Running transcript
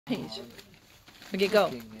page. Okay, go.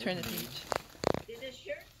 Looking at Turn the me. page. Did the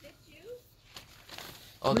shirt fit you?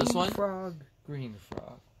 Oh, this one? Green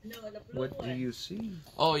frog. No, the blue What one. do you see?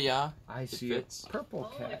 Oh, yeah. I see fits. a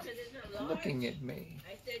purple Oh, cat I said it's a large. looking at me.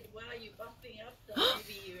 I said, wow, you buffing up, so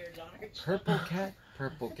maybe you're large. Purple cat,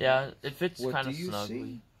 purple cat. Yeah, it fits What kind do of you snugly.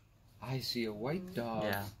 see? I see a white dog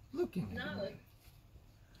Yeah. looking No. at me.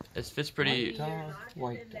 It fits White pretty. dog, You're larger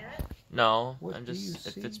white than dog. that? No, What I'm do you just.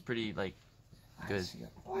 It see? fits pretty, like. I Good. see a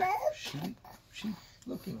black sheep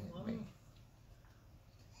looking at me.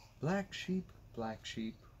 Black sheep,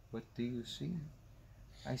 what do you see?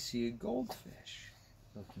 I see a goldfish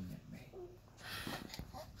looking at me.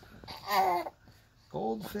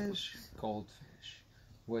 Goldfish,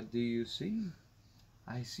 what do you see?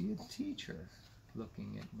 I see a teacher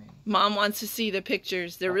looking at me. Mom wants to see the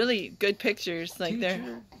pictures. They're really good pictures. Like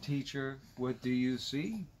they're. Teacher, what do you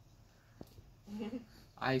see?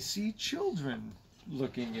 I see children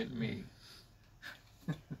looking at me.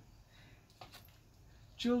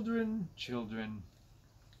 Children,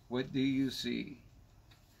 what do you see?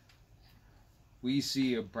 We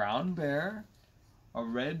see a brown bear, a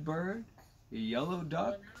red bird, a yellow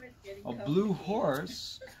duck, Well, now it's getting a blue complicated.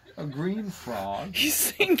 horse, a green frog, He's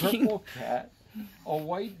a singing. purple cat, a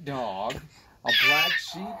white dog, a black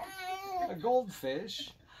sheep, a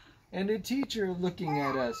goldfish, and a teacher looking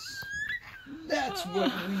at us. That's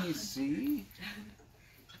what we see.